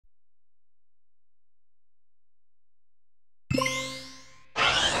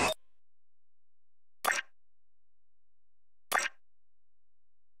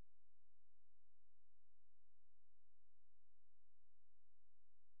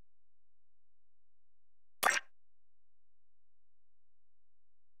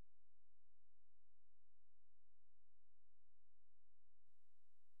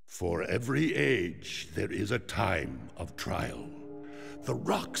For every age, there is a time of trial. The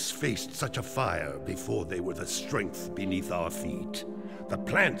rocks faced such a fire before they were the strength beneath our feet. The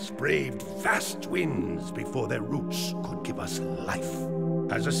plants braved vast winds before their roots could give us life.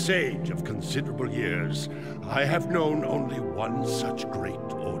 As a sage of considerable years, I have known only one such great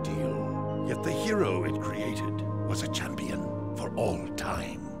ordeal. Yet the hero it created was a champion for all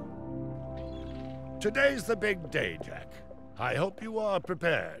time. Today's the big day, Jack. I hope you are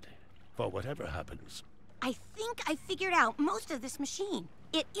prepared for whatever happens. I think I figured out most of this machine.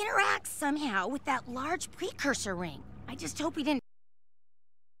 It interacts somehow with that large precursor ring. I just hope he didn't...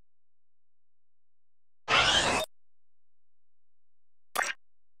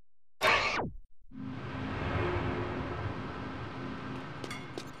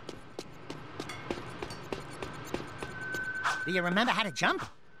 Do you remember how to jump?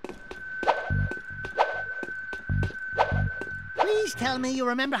 Please tell me you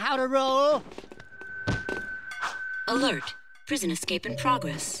remember how to roll. Alert. Prison escape in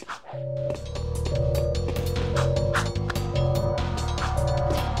progress.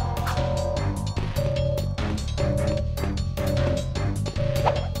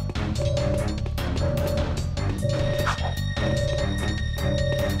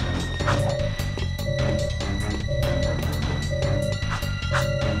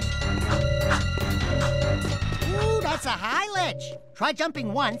 Ooh, that's a high ledge. Try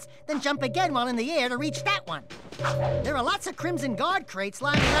jumping once, then jump again while in the air to reach that one. There are lots of Crimson Guard crates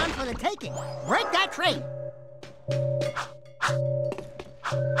lying around for the taking. Break that crate!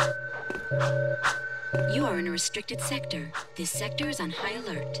 You are in a restricted sector. This sector is on high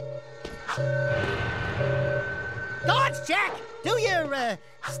alert. Guards, Jack! Do your,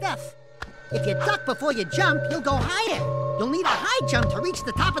 stuff. If you duck before you jump, you'll go higher. You'll need a high jump to reach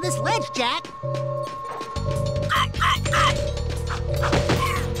the top of this ledge, Jack.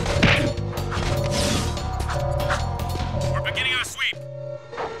 We're beginning our sweep.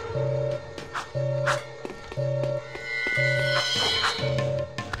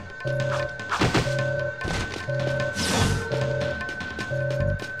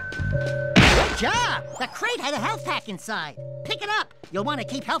 Good job! The crate had a health pack inside. Pick it up. You'll want to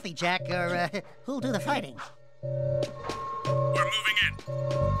keep healthy, Jack, or who'll do the fighting? We're moving in.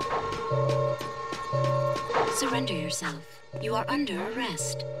 Surrender yourself. You are under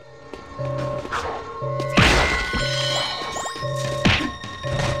arrest.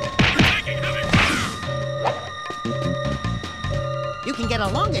 You can get a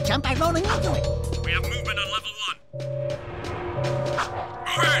longer jump by rolling into it. We have movement on level 1.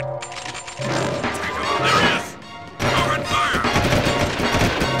 Move in! There he is! Open fire!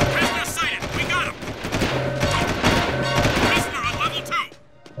 Prisoner sighted! We got him! Prisoner on level 2!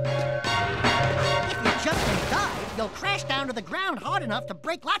 If you jump and dive, you'll crash down to the ground hard enough to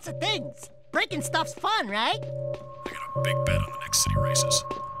break lots of things. Breaking stuff's fun, right? I got a big bet on the next city races.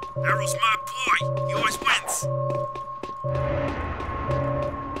 Arrow's my boy. He always wins.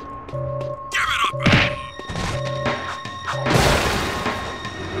 Give it up!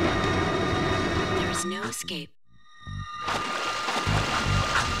 There is no escape.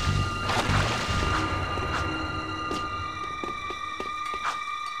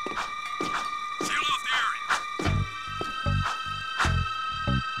 Seal off the area.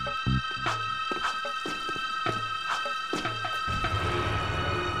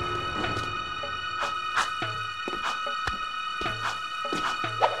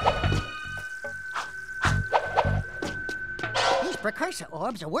 These precursor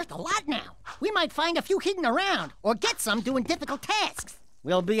orbs are worth a lot now. We might find a few hidden around, or get some doing difficult tasks.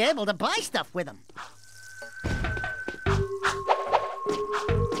 We'll be able to buy stuff with them.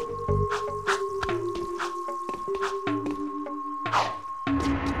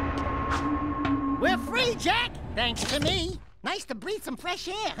 We're free, Jack! Thanks to me. Nice to breathe some fresh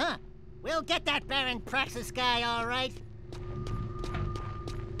air, huh? We'll get that Baron Praxis guy, all right.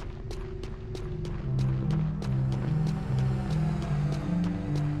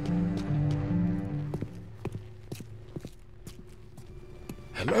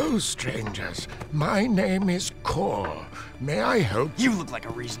 Hello, strangers. My name is Core. May I help? You look like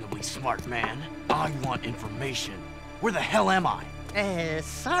a reasonably smart man. I want information. Where the hell am I?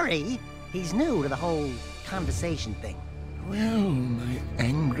 Sorry. He's new to the whole conversation thing. Well, my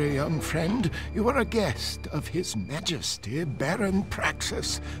angry young friend, you are a guest of His Majesty Baron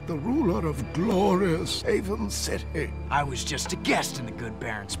Praxis, the ruler of glorious Haven City. I was just a guest in the good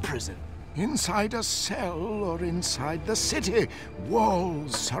Baron's prison. Inside a cell or inside the city,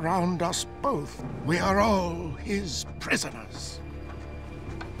 walls surround us both. We are all his prisoners.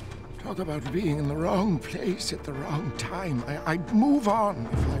 Talk about being in the wrong place at the wrong time. I'd move on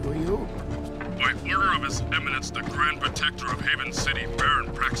if I were you. By order of His Eminence, the Grand Protector of Haven City,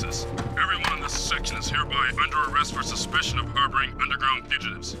 Baron Praxis, everyone in this section is hereby under arrest for suspicion of harboring underground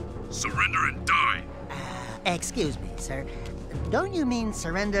fugitives. Surrender and die! Excuse me, sir. Don't you mean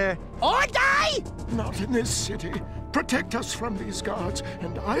surrender or die? Not in this city. Protect us from these guards,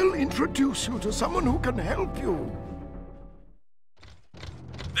 and I'll introduce you to someone who can help you.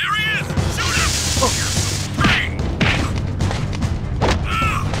 There he is! Shoot him! Bang!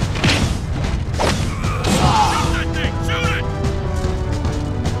 Shoot that thing! Shoot it!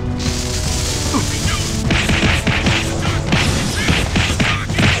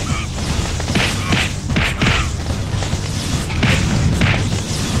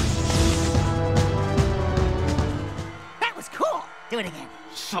 That was cool. Do it again.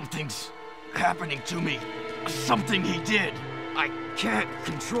 Something's happening to me. Something he did. I can't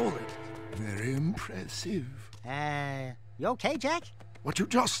control it. Very impressive. You okay, Jack? What you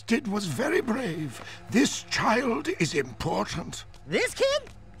just did was very brave. This child is important. This kid?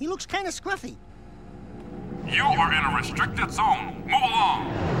 He looks kind of scruffy. You are in a restricted zone. Move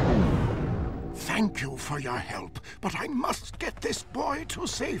along! Thank you for your help, but I must get this boy to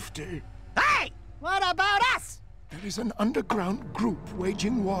safety. Hey! What about us? There is an underground group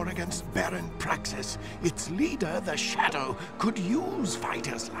waging war against Baron Praxis. Its leader, the Shadow, could use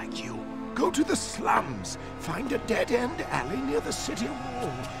fighters like you. Go to the slums, find a dead-end alley near the city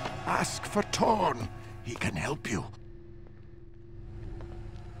wall. Ask for Torn. He can help you.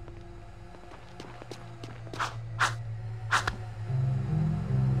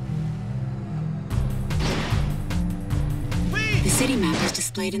 The city map is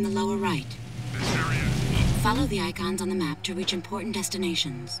displayed in the lower right. Follow the icons on the map to reach important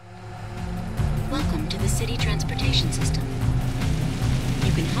destinations. Welcome to the city transportation system.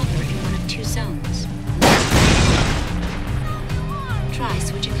 You can hover in one of two zones. Try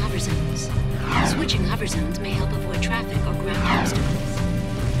switching hover zones. Switching hover zones may help avoid traffic or ground obstacles.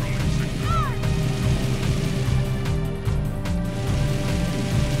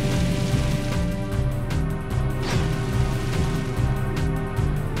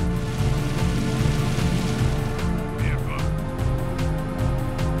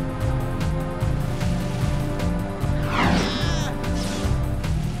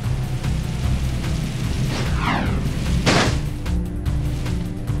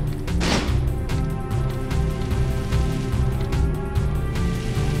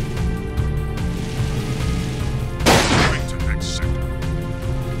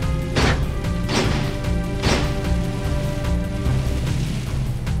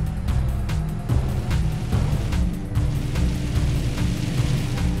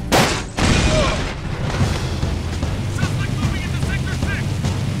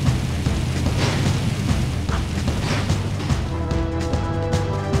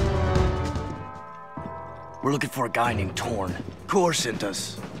 We're looking for a guy named Torn. Core sent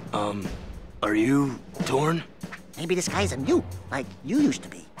us. Are you Torn? Maybe this guy's a new, like you used to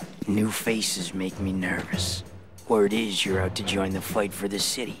be. New faces make me nervous. Word is you're out to join the fight for the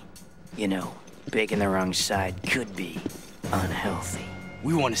city. You know, picking the wrong side could be unhealthy.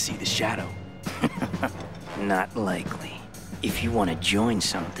 We want to see the Shadow. Not likely. If you want to join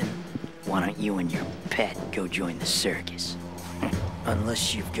something, why don't you and your pet go join the circus?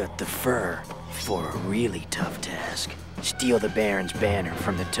 Unless you've got the fur for a really tough task. Steal the Baron's banner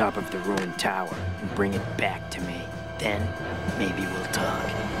from the top of the ruined tower and bring it back to me. Then, maybe we'll talk.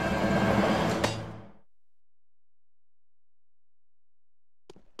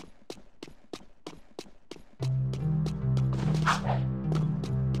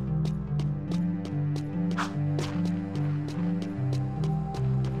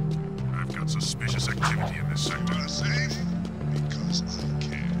 I've got suspicious activity in this sector. Safe? Because I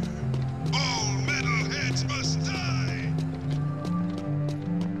care. All metalheads must die!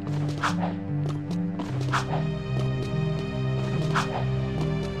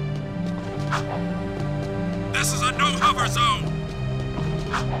 This is a no-hover zone!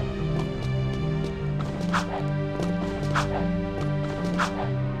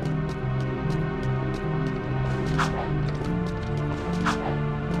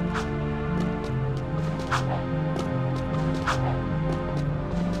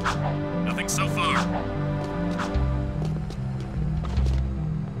 Nothing so far.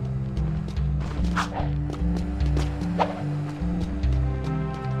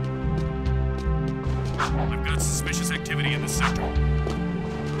 I've got suspicious activity in this sector.